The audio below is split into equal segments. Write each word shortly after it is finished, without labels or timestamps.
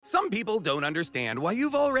Some people don't understand why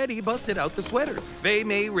you've already busted out the sweaters. They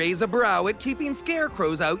may raise a brow at keeping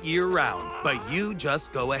scarecrows out year-round, but you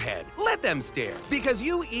just go ahead. Let them stare, because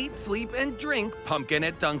you eat, sleep, and drink pumpkin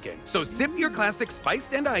at Dunkin'. So sip your classic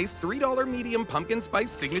spiced and iced $3 medium pumpkin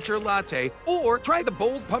spice signature latte, or try the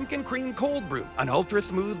bold pumpkin cream cold brew, an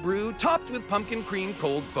ultra-smooth brew topped with pumpkin cream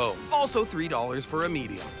cold foam. Also $3 for a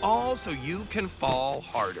medium. All so you can fall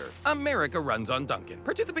harder. America runs on Dunkin'.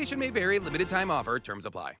 Participation may vary. Limited time offer. Terms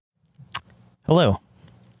apply. Hello,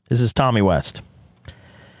 this is Tommy West.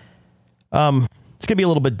 It's going to be a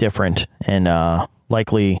little bit different and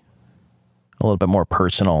likely a little bit more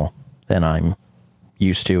personal than I'm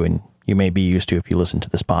used to, and you may be used to if you listen to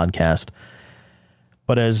this podcast.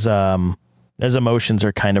 But as emotions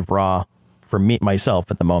are kind of raw for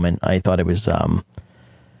myself at the moment, I thought it was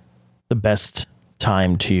the best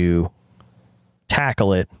time to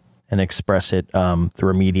tackle it and express it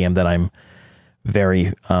through a medium that I'm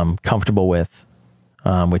very comfortable with,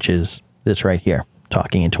 which is this right here,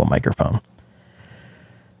 talking into a microphone.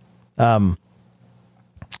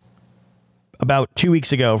 About 2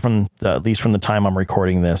 weeks ago, at least from the time I'm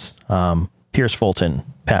recording this, Pierce Fulton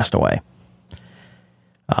passed away.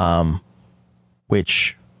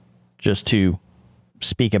 Which, just to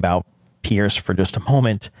speak about Pierce for just a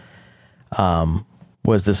moment,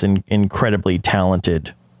 was this incredibly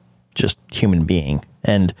talented, just human being.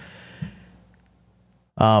 And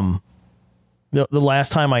the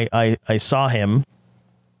last time I saw him,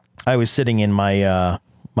 I was sitting in my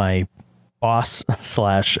my boss /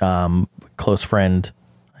 close friend,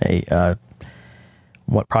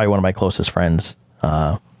 probably one of my closest friends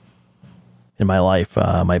in my life,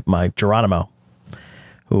 my Geronimo,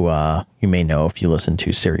 who you may know if you listen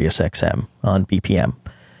to Sirius XM on BPM,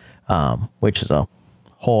 which is a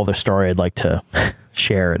whole other story I'd like to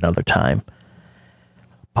share another time.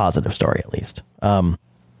 Positive story, at least.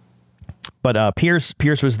 But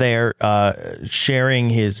Pierce was there sharing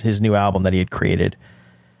his new album that he had created.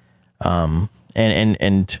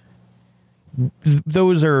 And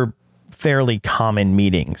those are fairly common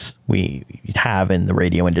meetings we have in the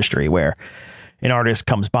radio industry, where an artist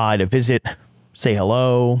comes by to visit, say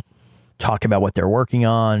hello, talk about what they're working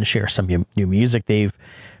on, share some new music they've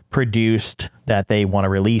produced that they want to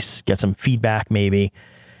release, get some feedback maybe.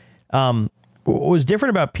 What was different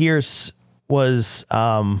about Pierce was,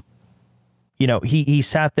 he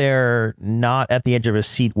sat there not at the edge of his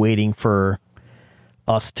seat waiting for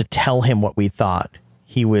us to tell him what we thought.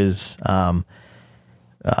 He was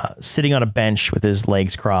sitting on a bench with his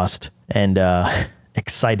legs crossed and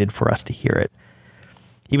excited for us to hear it.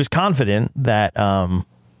 He was confident that,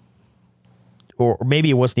 or maybe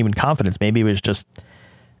it wasn't even confidence. Maybe it was just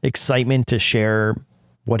excitement to share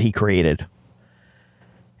what he created.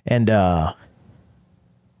 And I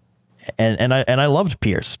loved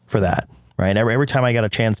Pierce for that. Right. Every time I got a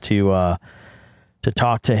chance to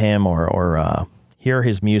talk to him or hear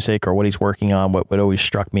his music or what he's working on, what always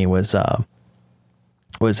struck me was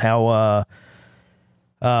how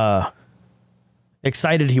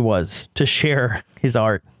excited he was to share his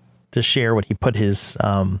art, to share what he put his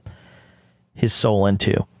soul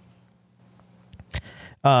into.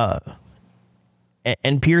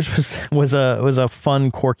 And Pierce was a fun,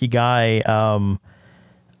 quirky guy.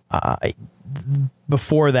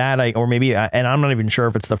 Before that, and I'm not even sure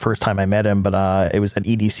if it's the first time I met him, but it was at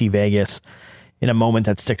EDC Vegas in a moment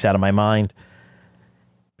that sticks out of my mind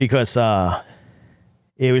because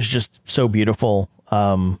it was just so beautiful.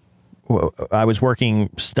 I was working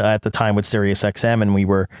at the time with Sirius XM, and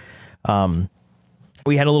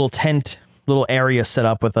we had a little tent, little area set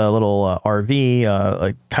up with a little RV,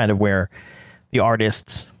 like kind of where the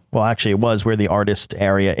artists, well, actually it was where the artist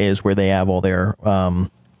area is, where they have all their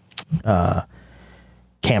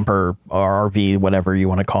camper or RV, whatever you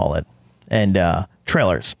want to call it, and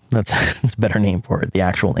trailers. That's a better name for it, the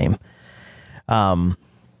actual name.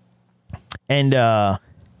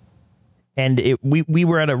 We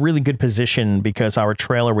were at a really good position because our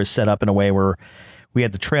trailer was set up in a way where we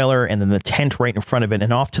had the trailer and then the tent right in front of it,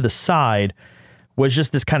 and off to the side was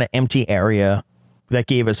just this kind of empty area that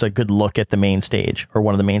gave us a good look at the main stage, or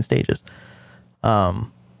one of the main stages.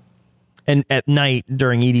 And at night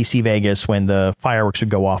during EDC Vegas, when the fireworks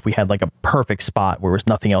would go off, we had like a perfect spot where there was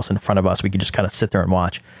nothing else in front of us. We could just kind of sit there and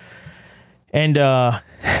watch. And I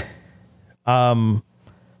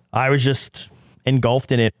was just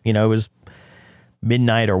engulfed in it. It was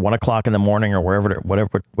midnight or 1 o'clock in the morning or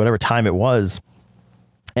whatever time it was.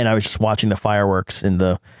 And I was just watching the fireworks in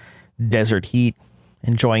the desert heat,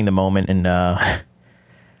 enjoying the moment. And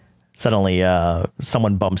suddenly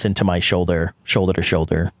someone bumps into my shoulder to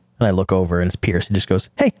shoulder. And I look over and it's Pierce. He just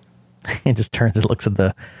goes, "Hey," and just turns and looks at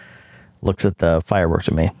the looks at the fireworks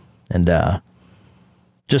with me, and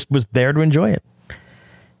just was there to enjoy it.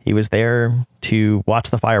 He was there to watch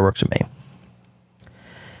the fireworks with me.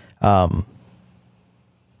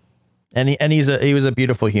 And he was a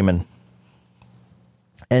beautiful human.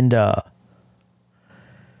 And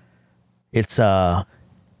it's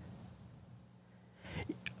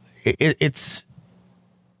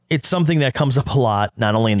something that comes up a lot,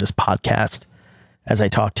 not only in this podcast, as I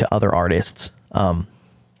talk to other artists.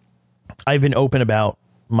 I've been open about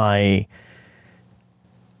my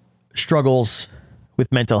struggles with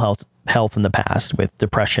mental health in the past, with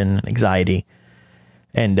depression, anxiety,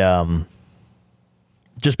 and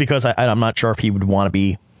just because I'm not sure if he would want to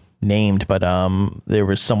be named, but there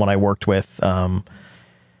was someone I worked with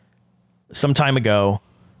some time ago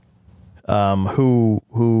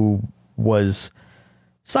who was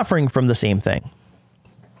suffering from the same thing,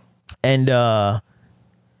 and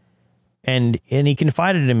he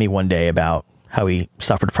confided in me one day about how he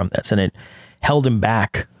suffered from this, and it held him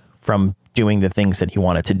back from doing the things that he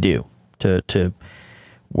wanted to do, to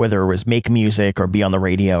whether it was make music or be on the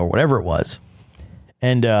radio or whatever it was.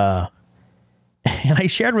 And I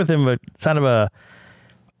shared with him a kind of a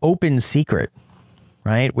open secret,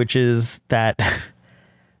 right? Which is that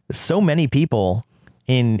so many people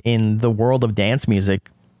in the world of dance music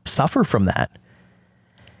suffer from that.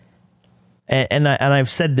 And I've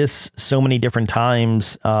said this so many different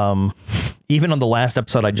times, even on the last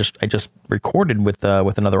episode I just recorded with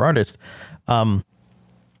another artist.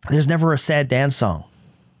 There's never a sad dance song,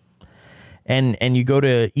 and you go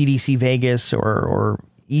to EDC Vegas or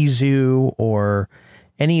EZoo or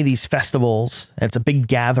any of these festivals, and it's a big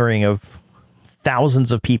gathering of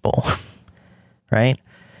thousands of people, right?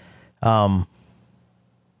 And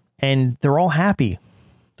they're all happy,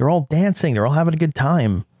 they're all dancing, they're all having a good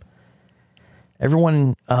time.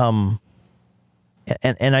 Everyone, and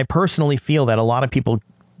I personally feel that a lot of people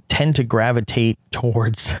tend to gravitate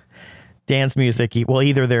towards dance music. Well,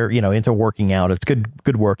 either they're, into working out. It's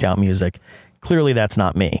good workout music. Clearly that's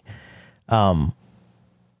not me. But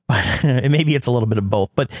maybe it's a little bit of both,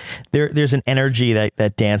 but there's an energy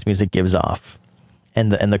that dance music gives off,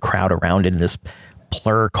 and the crowd around it, in this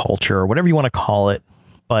plur culture or whatever you want to call it,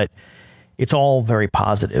 but it's all very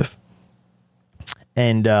positive.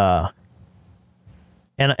 And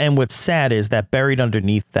what's sad is that buried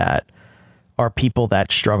underneath that are people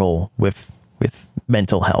that struggle with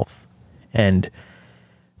mental health and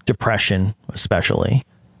depression, especially.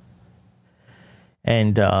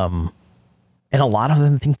 And a lot of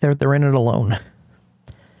them think they're in it alone.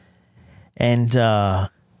 And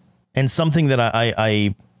something that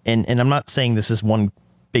I I'm not saying this is one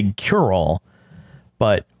big cure-all,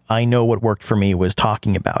 but I know what worked for me was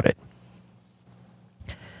talking about it.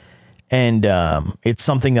 And it's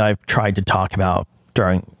something that I've tried to talk about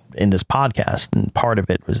in this podcast, and part of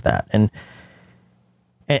it was that. And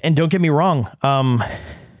don't get me wrong,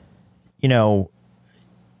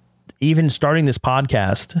 even starting this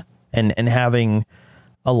podcast and having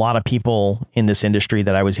a lot of people in this industry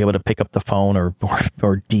that I was able to pick up the phone or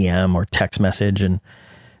DM or text message and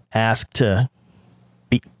ask to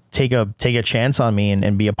take a chance on me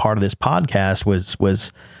and be a part of this podcast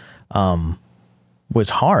was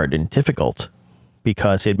hard and difficult,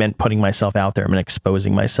 because it meant putting myself out there and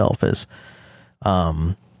exposing myself as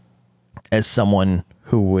someone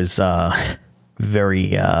who was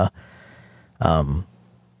very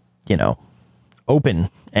open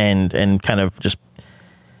and kind of just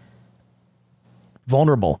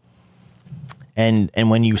vulnerable. And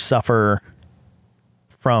when you suffer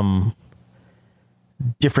from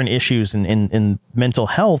different issues in mental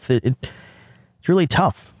health, it's really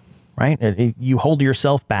tough. Right. You hold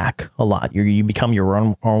yourself back a lot. You become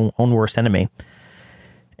your own worst enemy.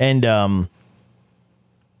 And I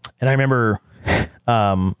remember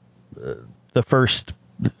the first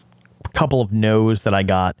couple of no's that I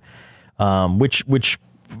got, which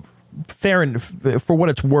fair and for what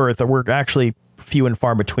it's worth, were actually few and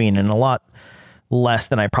far between, and a lot less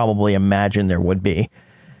than I probably imagined there would be.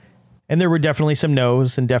 And there were definitely some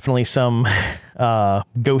no's and definitely some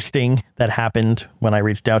ghosting that happened when I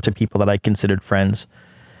reached out to people that I considered friends,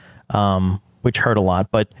 which hurt a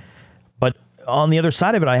lot. But on the other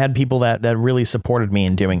side of it, I had people that really supported me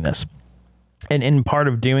in doing this. And in part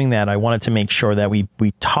of doing that, I wanted to make sure that we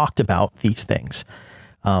talked about these things.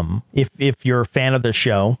 If you're a fan of the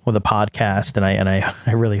show or the podcast, and I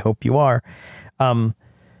really hope you are, a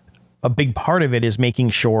big part of it is making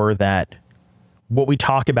sure that what we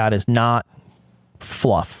talk about is not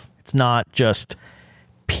fluff. It's not just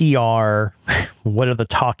PR. What are the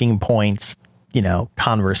talking points,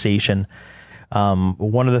 conversation.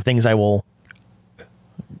 One of the things I will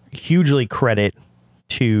hugely credit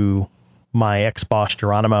to my ex-boss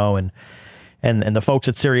Geronimo and the folks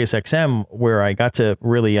at SiriusXM, where I got to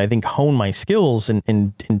really, I think, hone my skills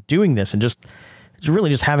in doing this and just really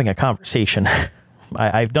just having a conversation.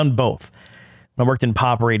 I've done both. When I worked in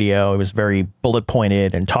pop radio, it was very bullet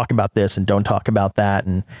pointed and talk about this and don't talk about that.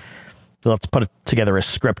 And let's put together a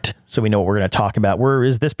script so we know what we're going to talk about.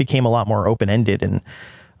 Whereas this became a lot more open-ended and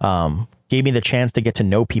gave me the chance to get to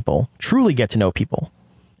know people, truly get to know people.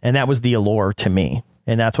 And that was the allure to me.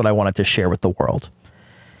 And that's what I wanted to share with the world.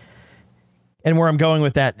 And where I'm going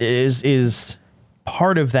with that is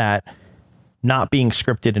part of that not being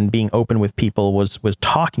scripted and being open with people was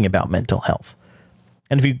talking about mental health.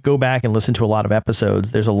 And if you go back and listen to a lot of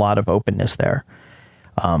episodes, there's a lot of openness there.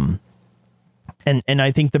 And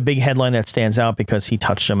I think the big headline that stands out because he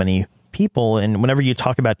touched so many people, and whenever you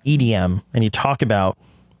talk about EDM and you talk about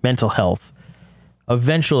mental health,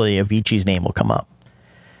 eventually Avicii's name will come up.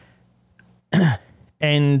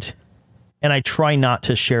 And I try not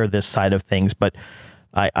to share this side of things, but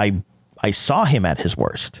I saw him at his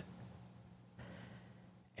worst.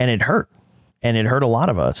 And it hurt. And it hurt a lot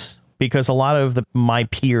of us because a lot of my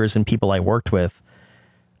peers and people I worked with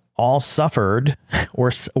all suffered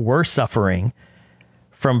or were suffering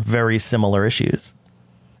from very similar issues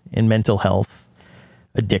in mental health,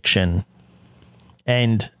 addiction,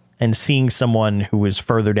 and seeing someone who was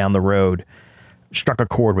further down the road struck a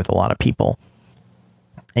chord with a lot of people.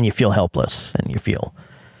 And you feel helpless and you feel.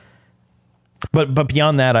 But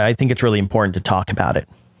beyond that, I think it's really important to talk about it.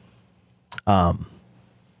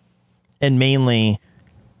 And mainly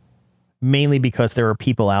because there are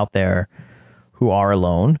people out there who are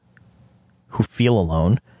alone, who feel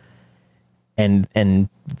alone, and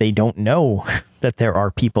they don't know that there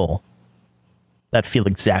are people that feel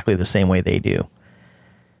exactly the same way they do.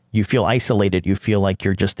 You feel isolated. You feel like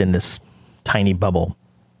you're just in this tiny bubble.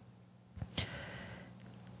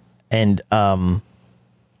 And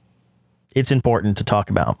it's important to talk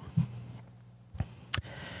about.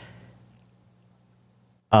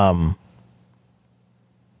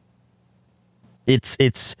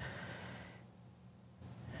 It's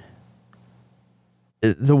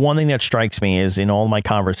the one thing that strikes me is in all my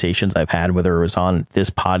conversations I've had, whether it was on this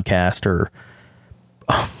podcast or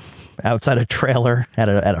outside a trailer at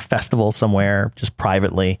a festival somewhere, just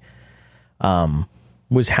privately,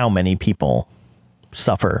 was how many people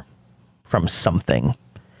suffer from something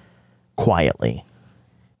quietly.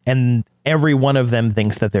 And every one of them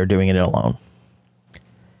thinks that they're doing it alone.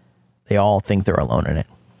 They all think they're alone in it.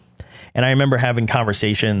 And I remember having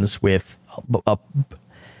conversations with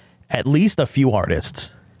at least a few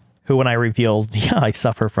artists who, when I revealed, I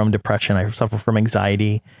suffer from depression, I suffer from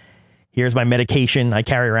anxiety. Here's my medication I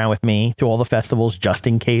carry around with me to all the festivals just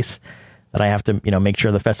in case that I have to, make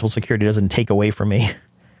sure the festival security doesn't take away from me,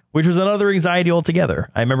 which was another anxiety altogether.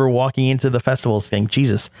 I remember walking into the festivals saying,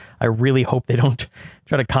 Jesus, I really hope they don't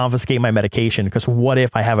try to confiscate my medication, because what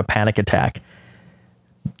if I have a panic attack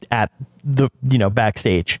at the,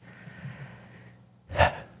 backstage?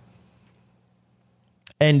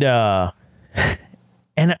 And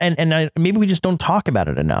maybe we just don't talk about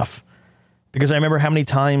it enough, because I remember how many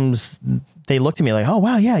times they looked at me like, oh,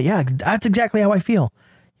 wow. Yeah. That's exactly how I feel.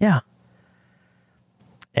 Yeah.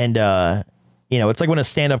 And, it's like when a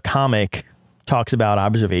stand-up comic talks about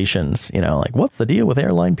observations, like, what's the deal with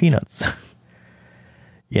airline peanuts?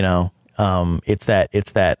 It's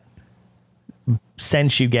that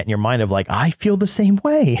sense you get in your mind of like, I feel the same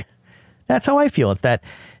way. That's how I feel. It's that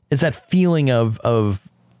feeling of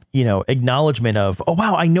acknowledgement of, oh,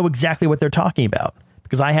 wow, I know exactly what they're talking about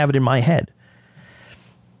because I have it in my head.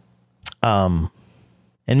 And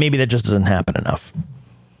maybe that just doesn't happen enough.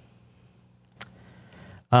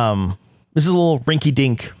 This is a little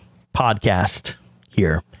rinky-dink podcast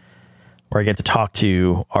here where I get to talk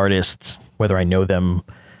to artists, whether I know them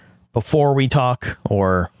before we talk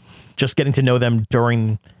or just getting to know them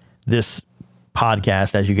during this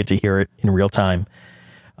podcast as you get to hear it in real time.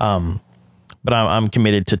 But I'm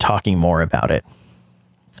committed to talking more about it.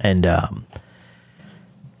 And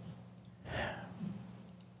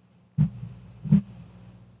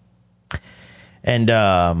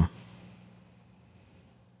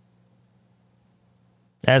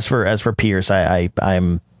as for Pierce,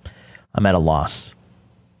 I'm at a loss.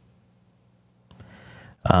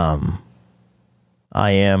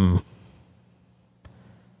 I am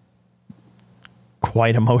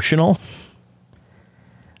quite emotional.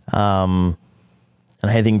 And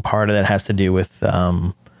I think part of that has to do with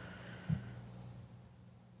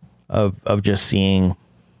of just seeing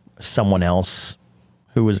someone else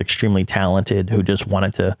who was extremely talented, who just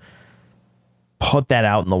wanted to put that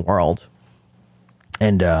out in the world.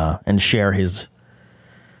 and share his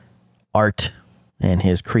art and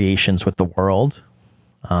his creations with the world.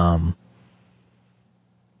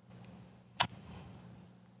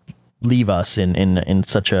 Leave us in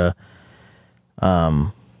such a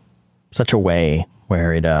way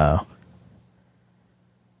where it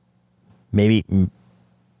maybe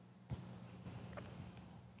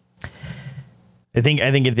I think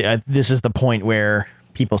this is the point where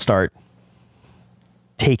people start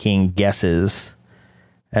taking guesses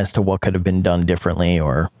as to what could have been done differently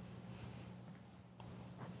or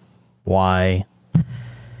why,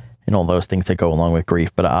 and all those things that go along with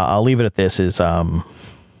grief. But I'll leave it at this: is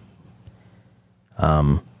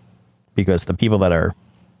because the people that are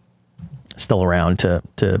still around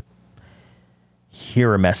to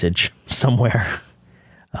hear a message somewhere,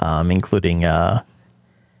 including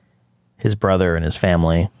his brother and his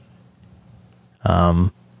family,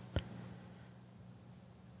 and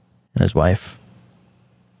his wife.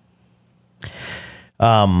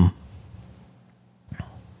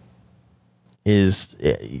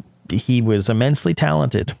 He was immensely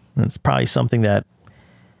talented. It's probably something that I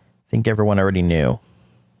think everyone already knew.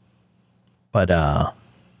 But I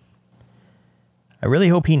really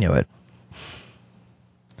hope he knew it. I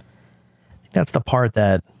think that's the part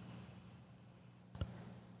that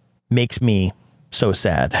makes me so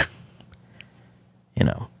sad. You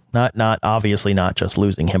know, not obviously not just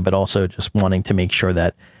losing him, but also just wanting to make sure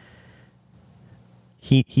that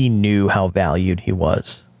he knew how valued he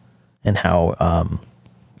was and how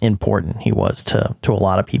important he was to a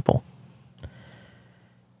lot of people.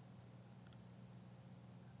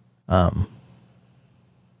 You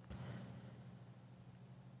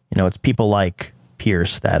know, it's people like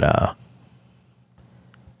Pierce that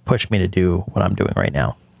push me to do what I'm doing right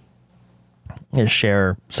now, is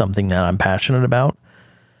share something that I'm passionate about,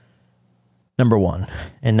 number one.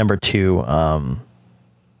 And number two,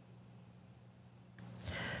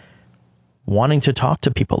 wanting to talk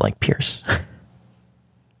to people like Pierce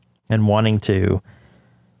and wanting to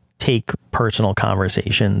take personal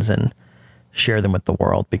conversations and share them with the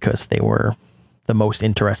world, because they were the most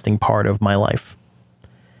interesting part of my life.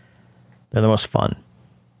 They're the most fun.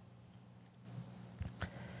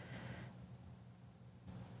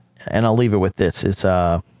 And I'll leave it with this: is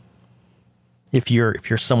if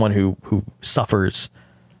you're someone who suffers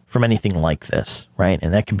from anything like this, right?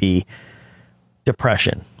 And that could be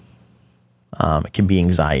depression. It can be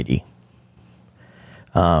anxiety.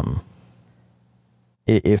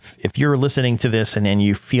 If you're listening to this and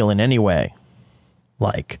you feel in any way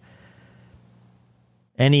like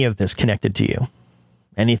any of this connected to you,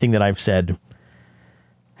 anything that I've said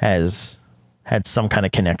has had some kind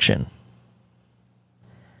of connection,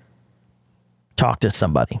 talk to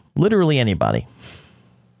somebody, literally anybody.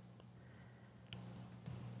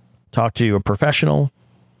 Talk to a professional,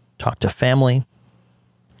 talk to family,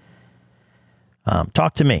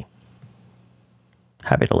 talk to me.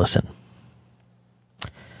 Happy to listen.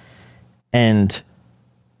 And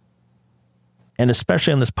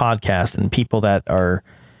especially on this podcast, and people that are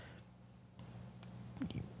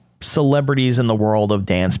celebrities in the world of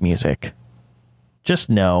dance music, just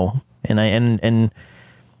know, and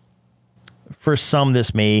for some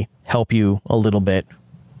this may help you a little bit,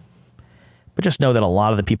 but just know that a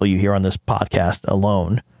lot of the people you hear on this podcast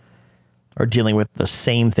alone are dealing with the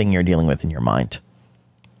same thing you're dealing with in your mind.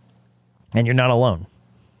 And you're not alone.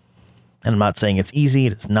 And I'm not saying it's easy.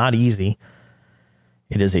 It is not easy.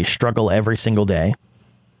 It is a struggle every single day.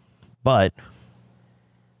 But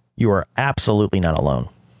you are absolutely not alone.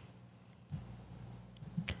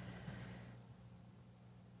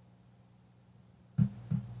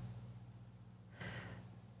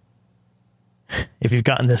 If you've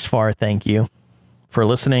gotten this far, thank you for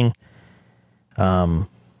listening. I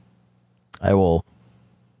will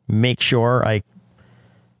make sure I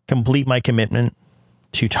complete my commitment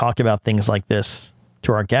to talk about things like this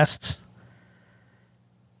to our guests.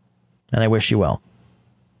 And I wish you well.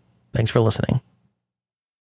 Thanks for listening.